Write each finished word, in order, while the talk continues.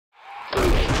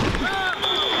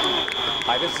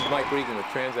Hi, this is Mike Regan with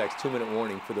TranzAct's 2-minute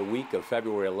warning for the week of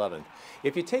February 11th.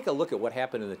 If you take a look at what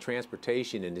happened in the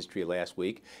transportation industry last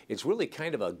week, it's really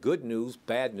kind of a good news,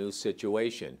 bad news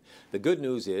situation. The good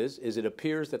news is it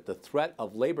appears that the threat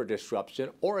of labor disruption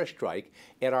or a strike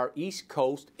at our East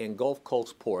Coast and Gulf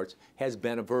Coast ports has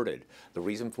been averted. The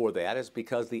reason for that is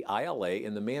because the ILA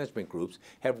and the management groups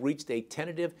have reached a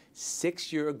tentative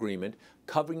 6-year agreement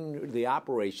covering the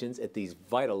operations at these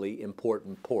vitally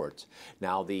important ports.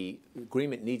 Now, the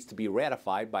agreement needs to be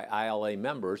ratified by ILA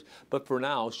members, but for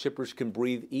now, shippers can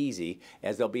breathe easy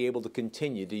as they'll be able to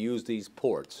continue to use these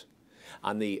ports.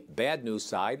 On the bad news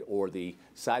side, or the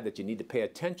side that you need to pay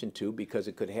attention to because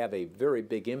it could have a very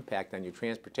big impact on your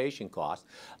transportation costs,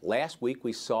 last week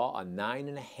we saw a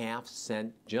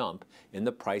 9.5-cent jump in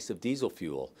the price of diesel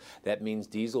fuel. That means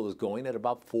diesel is going at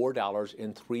about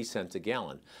 $4.03 a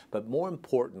gallon. But more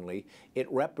importantly, it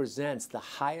represents the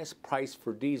highest price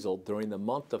for diesel during the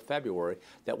month of February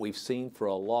that we've seen for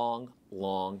a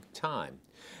long time.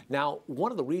 Now, one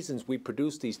of the reasons we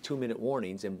produce these 2-minute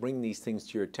warnings and bring these things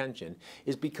to your attention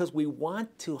is because we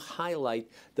want to highlight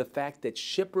the fact that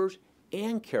shippers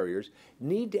and carriers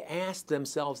need to ask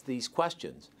themselves these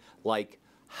questions, like,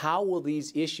 how will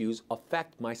these issues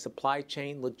affect my supply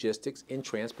chain, logistics, and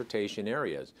transportation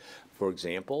areas? For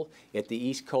example, at the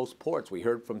East Coast ports, we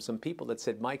heard from some people that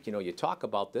said, Mike, you talk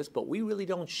about this, but we really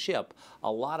don't ship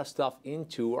a lot of stuff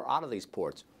into or out of these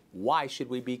ports. Why should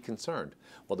we be concerned?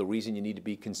 Well, the reason you need to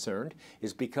be concerned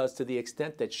is because to the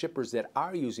extent that shippers that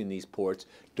are using these ports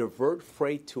divert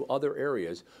freight to other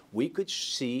areas, we could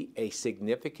see a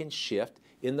significant shift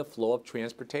in the flow of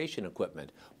transportation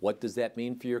equipment. What does that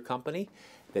mean for your company?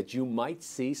 That you might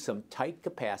see some tight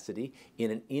capacity in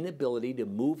an inability to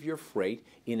move your freight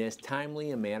in as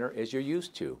timely a manner as you're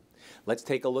used to. Let's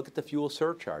take a look at the fuel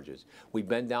surcharges. We've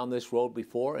been down this road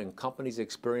before, and companies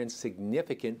experienced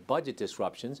significant budget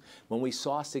disruptions when we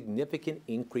saw significant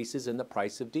increases in the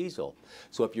price of diesel.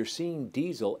 So if you're seeing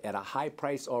diesel at a high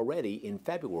price already in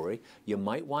February, you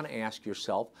might want to ask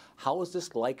yourself, how is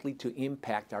this likely to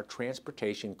impact our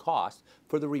transportation costs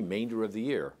for the remainder of the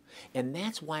year? And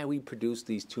that's why we produce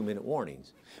these 2-minute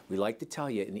warnings. We like to tell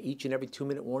you in each and every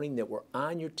 2-minute warning that we're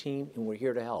on your team and we're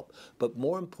here to help. But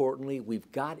more importantly, we've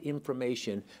got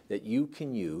information that you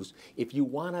can use if you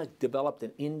want to develop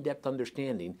an in-depth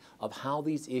understanding of how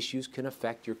these issues can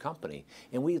affect your company.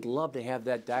 And we'd love to have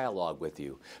that dialogue with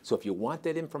you. So if you want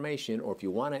that information or if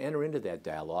you want to enter into that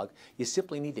dialogue, you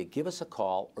simply need to give us a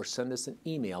call or send us an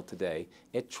email today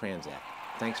at TranzAct.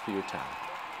 Thanks for your time.